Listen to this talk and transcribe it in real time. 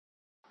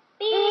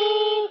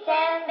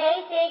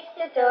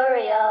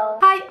tutorial.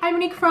 Hi, I'm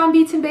Monique from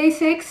Beats and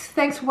Basics.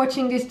 Thanks for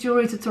watching this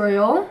jewelry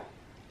tutorial.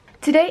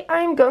 Today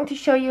I'm going to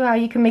show you how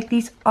you can make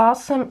these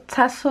awesome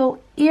tassel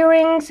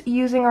earrings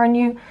using our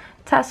new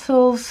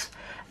tassels.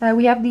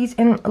 We have these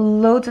in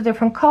loads of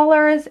different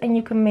colors and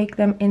you can make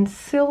them in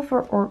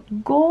silver or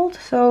gold.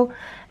 So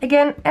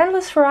again,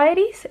 endless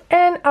varieties,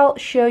 and I'll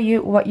show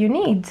you what you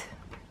need.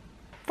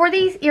 For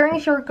these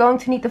earrings you're going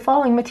to need the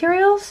following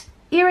materials: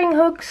 earring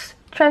hooks,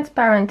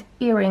 transparent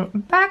earring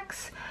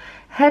backs,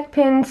 head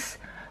pins,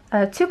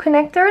 two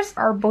connectors,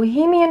 our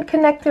bohemian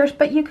connectors,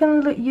 but you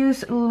can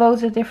use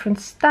loads of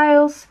different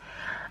styles.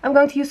 I'm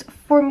going to use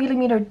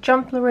 4mm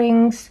jump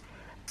rings,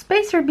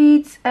 spacer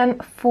beads, and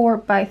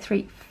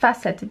 4x3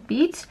 faceted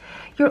beads.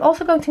 You're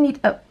also going to need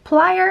a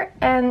plier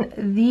and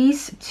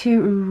these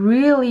to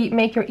really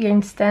make your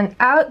earrings stand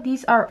out.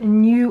 These are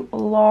new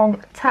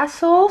long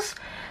tassels.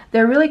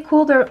 They're really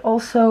cool. They're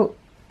also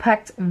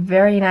packed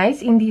very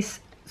nice in these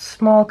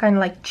small kind of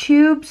like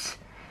tubes,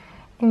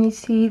 and you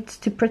see it's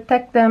to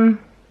protect them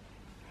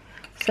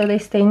so they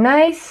stay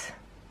nice.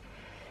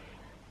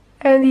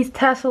 And these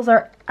tassels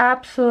are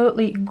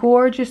absolutely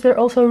gorgeous. They're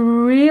also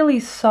really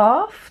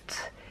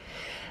soft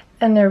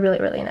and they're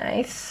really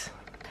nice.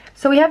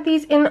 So we have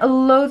these in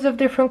loads of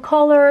different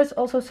colors,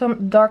 also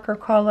some darker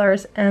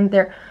colors, and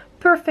they're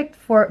perfect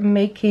for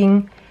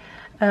making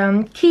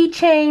key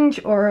chains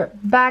or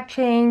bag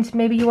chains.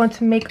 Maybe you want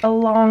to make a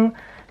long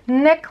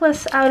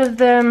necklace out of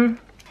them.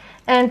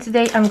 And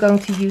today I'm going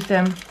to use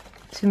them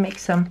to make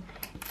some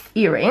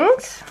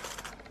earrings.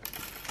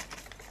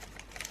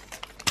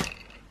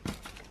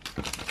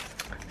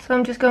 So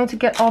I'm just going to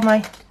get all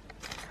my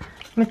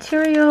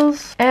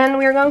materials, and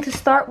we're going to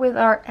start with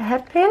our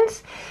head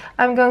pins.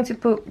 I'm going to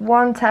put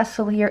one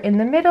tassel here in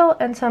the middle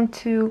and some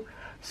two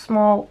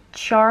small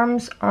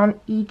charms on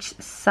each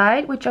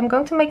side, which I'm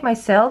going to make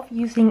myself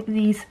using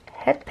these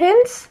head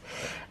pins.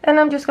 And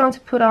I'm just going to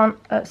put on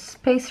a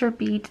spacer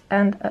bead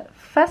and a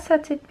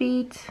faceted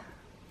bead.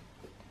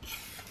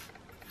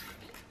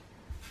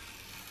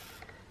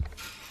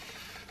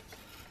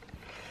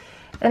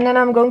 And then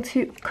I'm going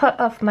to cut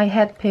off my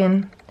head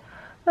pin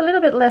a little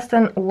bit less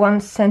than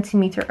 1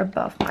 centimeter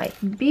above my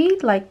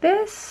bead, like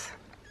this.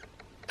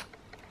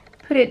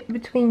 Put it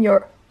between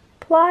your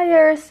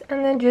pliers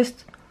and then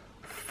just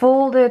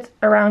fold it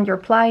around your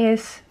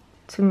pliers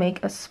to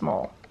make a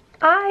small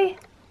eye,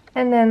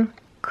 and then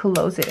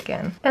close it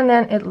again. And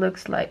then it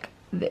looks like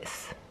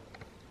this.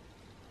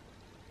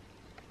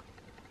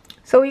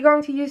 So we're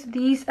going to use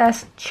these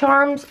as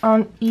charms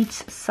on each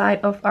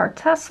side of our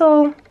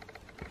tassel.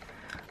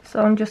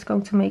 So I'm just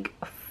going to make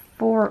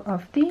 4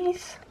 of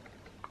these.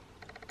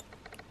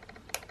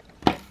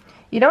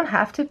 You don't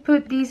have to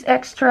put these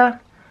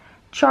extra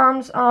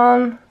charms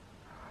on,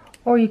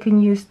 or you can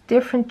use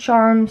different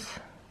charms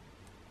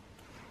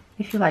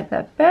if you like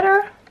that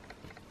better.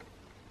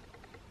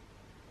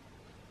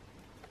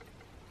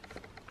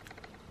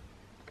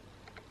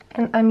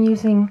 And I'm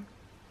using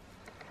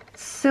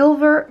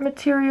silver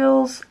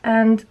materials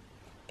and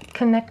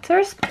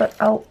connectors, but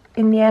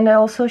in the end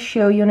I'll also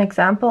show you an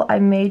example I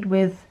made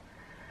with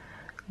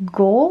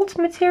gold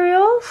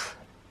materials.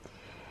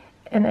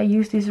 And I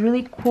use these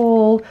really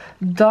cool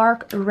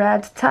dark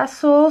red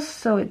tassels,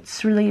 so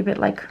it's really a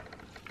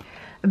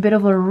bit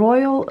of a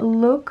royal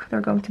look.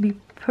 They're going to be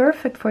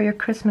perfect for your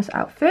Christmas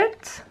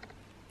outfit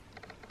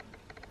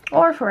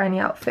or for any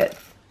outfit,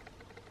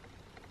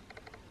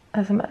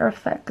 as a matter of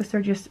fact, because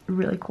they're just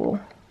really cool.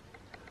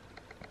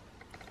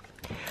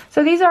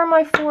 So these are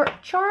my 4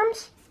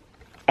 charms,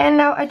 and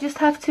now I just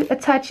have to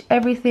attach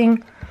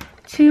everything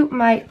to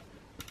my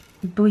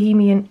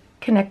bohemian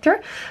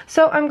connector.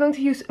 So I'm going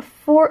to use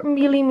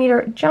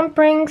 4mm jump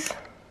rings,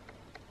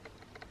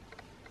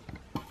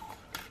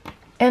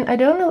 and I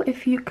don't know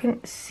if you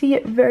can see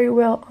it very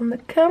well on the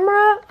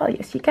camera. Oh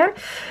yes, you can.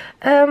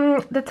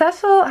 The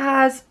tassel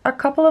has a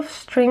couple of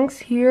strings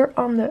here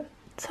on the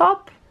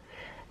top,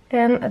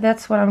 and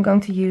that's what I'm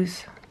going to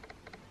use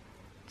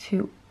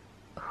to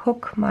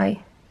hook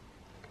my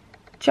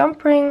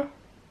jump ring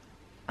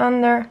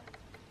under.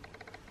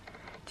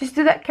 Just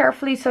do that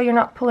carefully so you're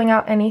not pulling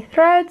out any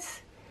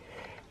threads.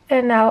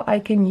 And now I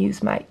can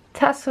use my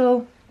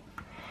tassel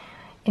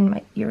in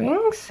my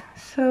earrings.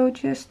 So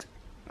just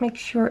make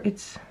sure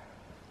it's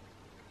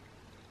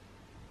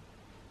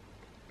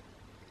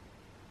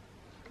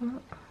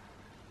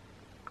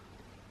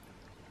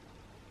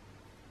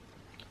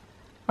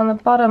on the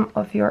bottom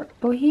of your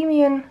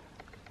bohemian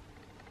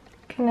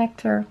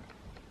connector.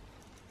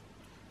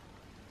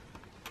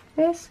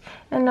 This.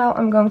 And now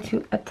I'm going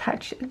to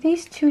attach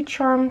these 2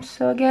 charms.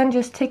 So again,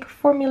 just take a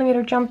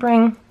 4mm jump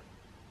ring.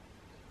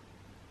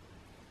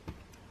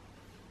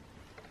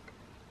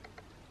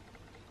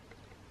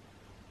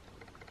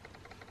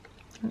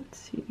 Let's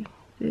see,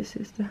 this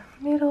is the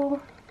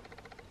middle.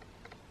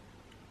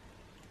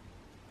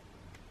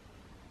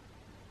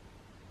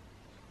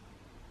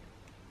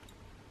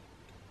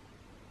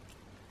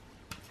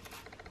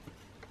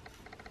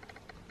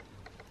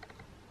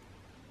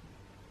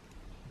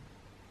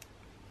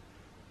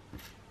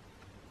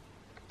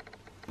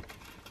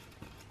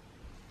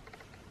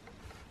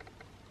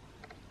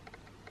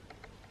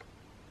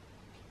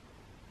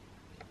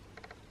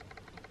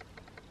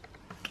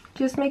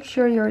 just make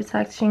sure you're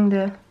attaching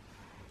the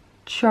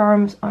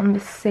charms on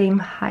the same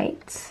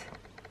height.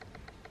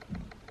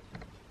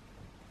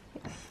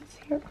 Yes, it's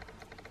here.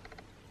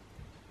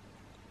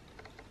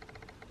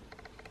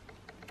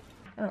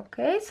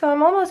 Okay, so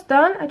I'm almost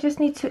done. I just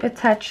need to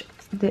attach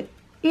the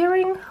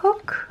earring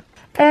hook.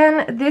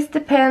 And this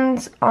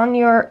depends on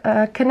your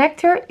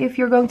connector if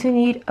you're going to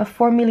need a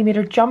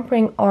 4mm jump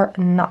ring or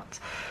not.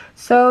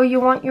 So you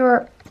want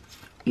your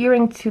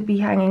earring to be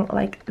hanging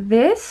like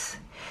this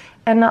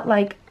and not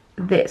like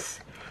this.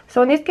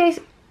 So in this case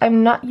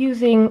I'm not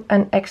using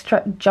an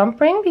extra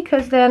jump ring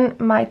because then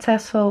my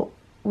tassel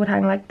would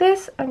hang like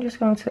this. I'm just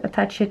going to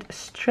attach it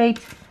straight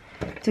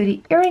to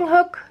the earring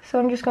hook. So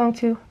I'm just going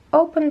to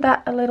open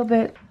that a little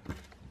bit.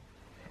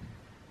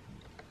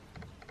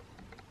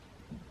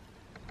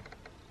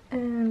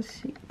 And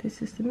see,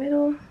 this is the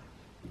middle.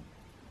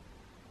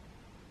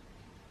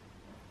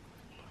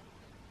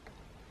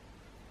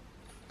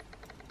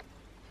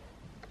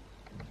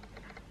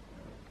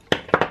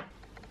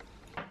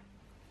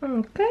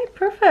 Okay,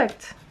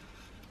 perfect.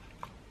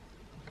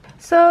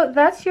 So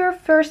that's your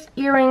first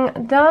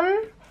earring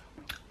done.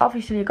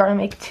 Obviously you're gonna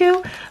make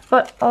two,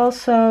 but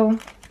also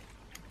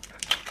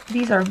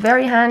these are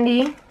very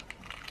handy.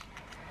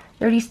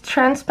 They're these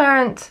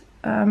transparent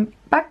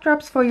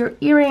backdrops for your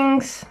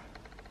earrings.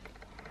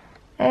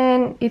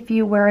 And if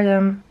you wear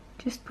them,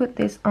 just put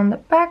this on the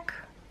back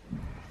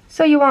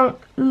so you won't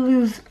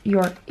lose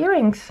your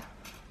earrings.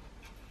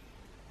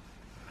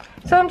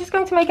 So I'm just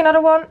going to make another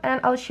one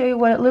and I'll show you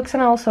what it looks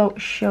and also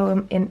show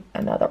them in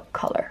another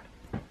color.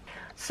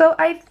 So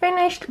I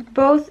finished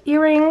both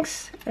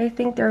earrings. I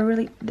think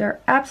they're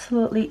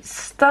absolutely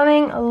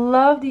stunning. I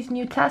love these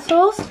new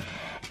tassels.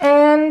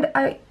 And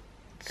I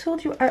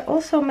told you I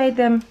also made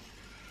them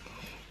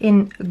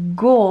in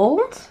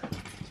gold.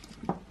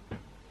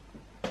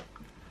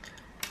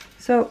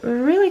 So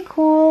really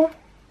cool.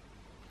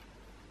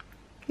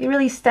 They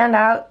really stand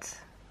out.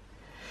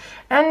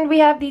 And we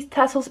have these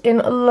tassels in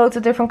loads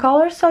of different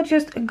colors, so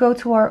just go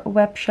to our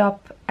web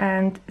shop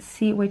and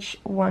see which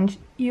ones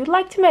you'd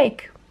like to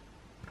make.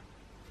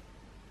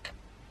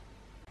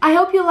 I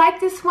hope you like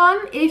this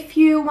one. If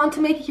you want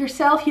to make it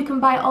yourself, you can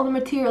buy all the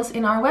materials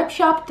in our web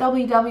shop,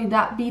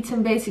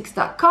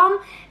 www.beadsandbasics.com.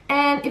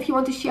 And if you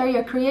want to share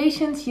your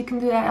creations, you can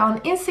do that on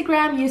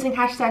Instagram using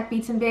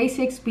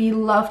 #beadsandbasics. We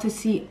love to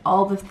see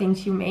all the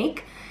things you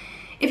make.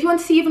 If you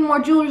want to see even more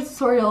jewelry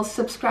tutorials,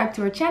 subscribe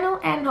to our channel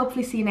and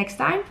hopefully see you next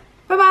time.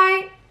 Bye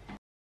bye!